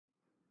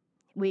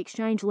We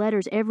exchanged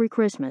letters every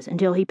Christmas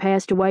until he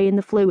passed away in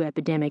the flu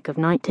epidemic of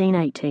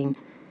 1918.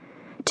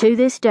 To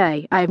this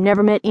day, I have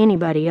never met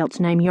anybody else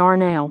named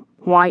Yarnell,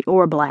 white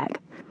or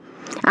black.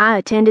 I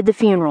attended the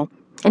funeral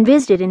and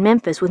visited in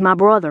Memphis with my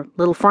brother,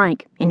 little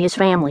Frank, and his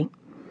family.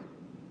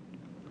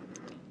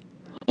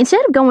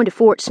 Instead of going to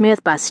Fort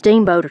Smith by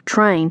steamboat or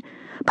train,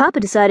 Papa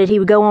decided he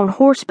would go on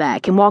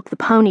horseback and walk the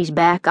ponies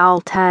back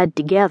all tied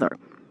together.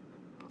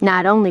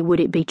 Not only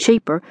would it be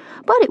cheaper,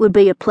 but it would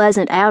be a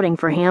pleasant outing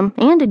for him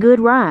and a good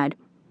ride.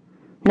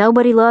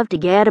 Nobody loved to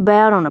gad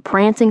about on a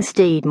prancing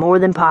steed more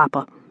than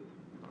Papa.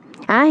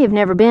 I have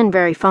never been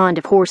very fond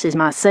of horses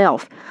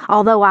myself,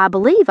 although I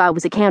believe I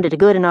was accounted a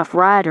good enough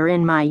rider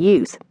in my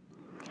youth.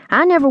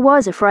 I never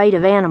was afraid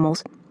of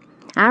animals.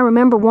 I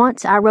remember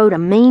once I rode a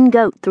mean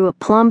goat through a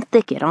plum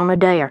thicket on a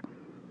dare.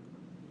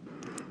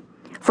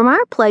 From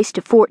our place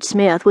to Fort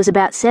Smith was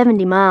about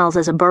 70 miles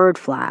as a bird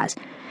flies,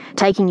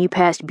 taking you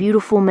past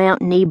beautiful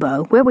Mount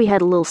Nebo, where we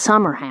had a little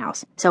summer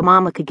house so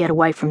Mama could get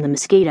away from the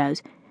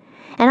mosquitoes,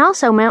 and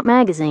also Mount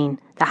Magazine,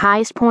 the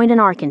highest point in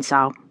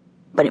Arkansas,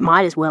 but it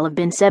might as well have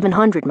been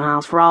 700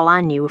 miles for all I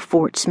knew of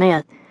Fort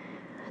Smith.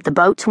 The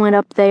boats went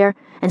up there,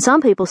 and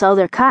some people sold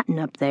their cotton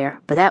up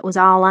there, but that was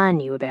all I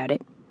knew about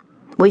it.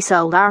 We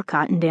sold our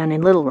cotton down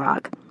in Little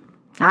Rock.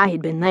 I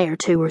had been there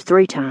 2 or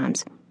 3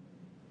 times.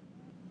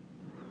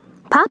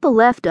 Papa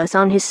left us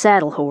on his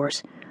saddle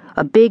horse,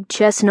 a big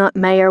chestnut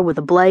mare with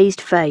a blazed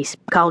face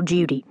called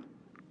Judy.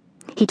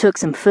 He took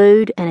some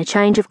food and a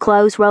change of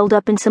clothes rolled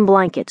up in some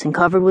blankets and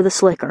covered with a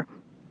slicker.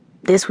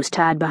 This was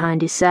tied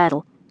behind his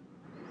saddle.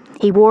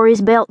 He wore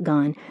his belt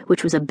gun,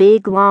 which was a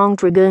big, long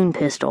dragoon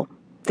pistol,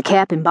 the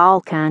cap and ball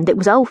kind that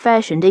was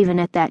old-fashioned even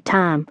at that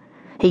time.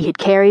 He had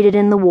carried it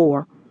in the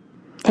war.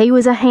 He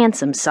was a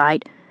handsome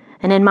sight,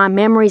 and in my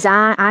memory's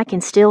eye I can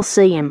still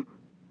see him,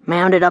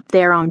 mounted up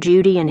there on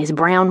Judy in his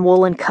brown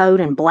woolen coat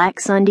and black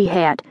Sunday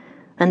hat,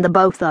 and the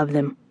both of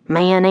them,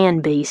 man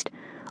and beast,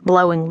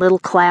 blowing little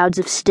clouds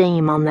of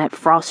steam on that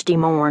frosty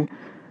morn.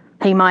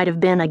 He might have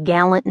been a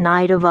gallant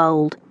knight of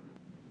old.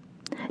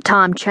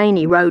 Tom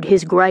Chaney rode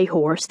his gray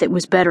horse that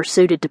was better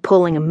suited to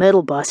pulling a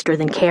middle-buster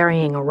than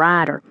carrying a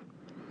rider.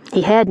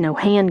 He had no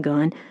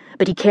handgun,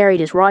 but he carried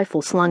his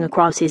rifle slung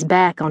across his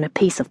back on a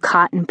piece of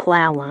cotton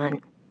plow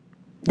line.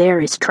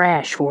 There is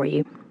trash for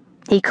you.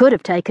 He could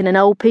have taken an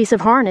old piece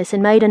of harness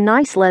and made a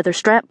nice leather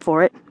strap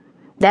for it.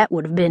 That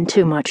would have been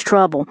too much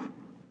trouble.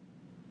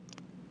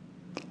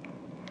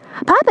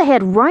 Papa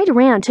had right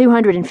around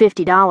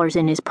 $250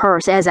 in his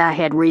purse, as I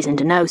had reason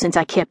to know since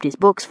I kept his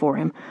books for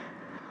him.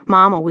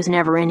 Mama was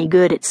never any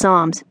good at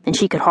sums, and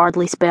she could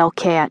hardly spell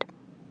cat.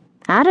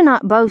 I do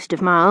not boast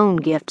of my own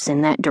gifts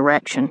in that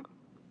direction.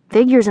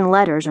 Figures and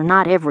letters are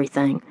not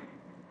everything.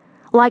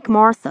 Like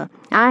Martha,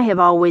 I have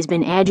always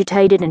been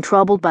agitated and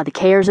troubled by the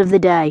cares of the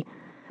day,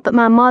 but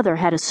my mother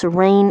had a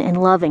serene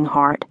and loving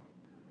heart.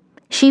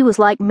 She was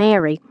like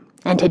Mary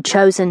and had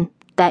chosen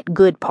that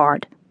good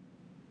part.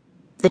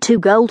 The 2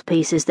 gold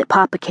pieces that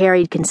Papa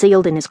carried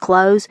concealed in his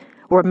clothes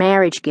were a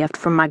marriage gift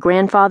from my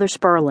grandfather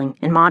Sperling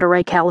in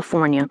Monterey,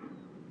 California.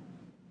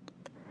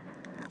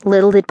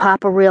 Little did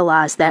Papa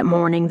realize that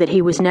morning that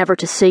he was never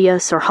to see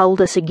us or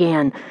hold us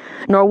again,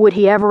 nor would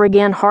he ever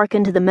again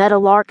hearken to the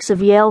meadowlarks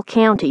of Yell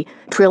County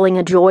trilling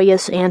a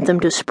joyous anthem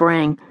to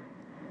spring.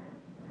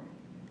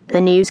 The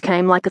news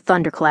came like a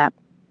thunderclap.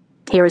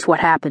 Here is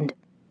what happened.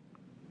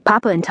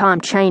 Papa and Tom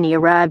Chaney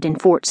arrived in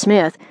Fort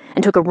Smith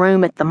and took a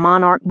room at the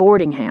Monarch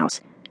boarding house.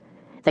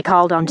 They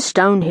called on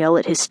Stonehill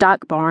at his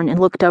stock barn and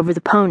looked over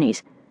the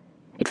ponies.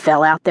 It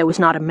fell out there was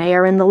not a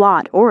mare in the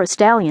lot, or a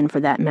stallion for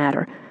that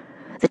matter.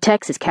 The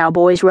Texas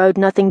cowboys rode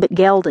nothing but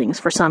geldings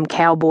for some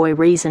cowboy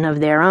reason of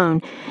their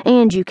own,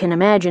 and you can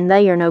imagine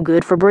they are no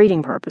good for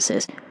breeding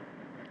purposes.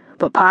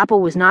 But Papa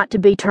was not to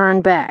be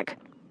turned back.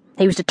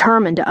 He was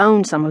determined to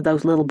own some of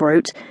those little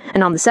brutes,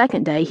 and on the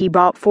second day he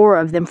bought 4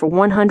 of them for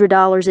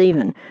 $100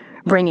 even,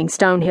 bringing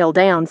Stonehill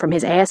down from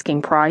his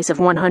asking price of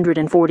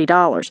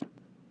 $140.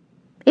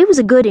 It was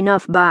a good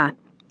enough buy.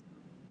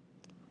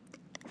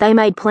 They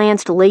made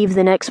plans to leave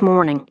the next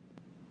morning.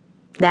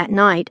 That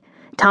night,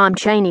 Tom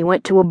Chaney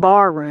went to a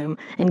bar room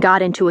and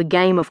got into a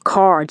game of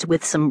cards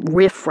with some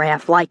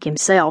riffraff like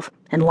himself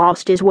and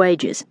lost his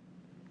wages.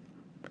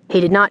 He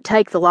did not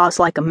take the loss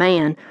like a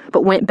man,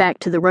 but went back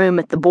to the room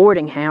at the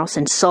boarding house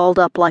and sulled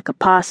up like a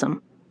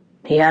possum.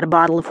 He had a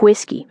bottle of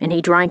whiskey, and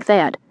he drank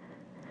that.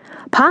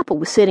 Papa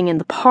was sitting in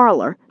the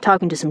parlor,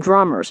 talking to some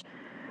drummers.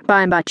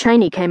 By and by,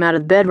 Chaney came out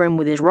of the bedroom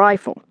with his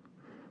rifle.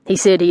 He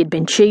said he had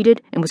been cheated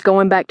and was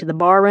going back to the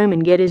barroom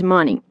and get his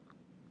money.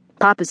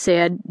 Papa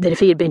said that if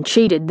he had been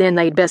cheated, then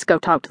they'd best go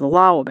talk to the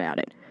law about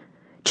it.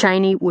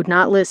 Chaney would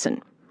not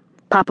listen.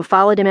 Papa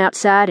followed him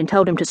outside and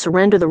told him to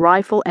surrender the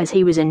rifle, as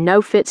he was in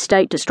no fit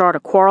state to start a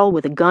quarrel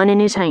with a gun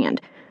in his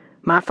hand.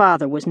 My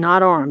father was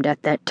not armed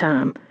at that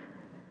time.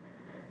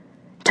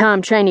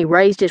 Tom Chaney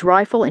raised his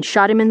rifle and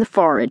shot him in the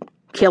forehead,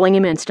 killing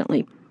him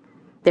instantly.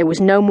 There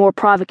was no more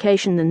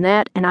provocation than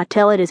that, and I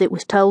tell it as it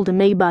was told to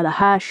me by the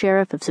High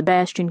Sheriff of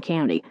Sebastian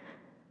County.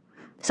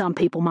 Some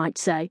people might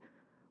say,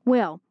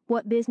 well,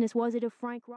 what business was it of Frank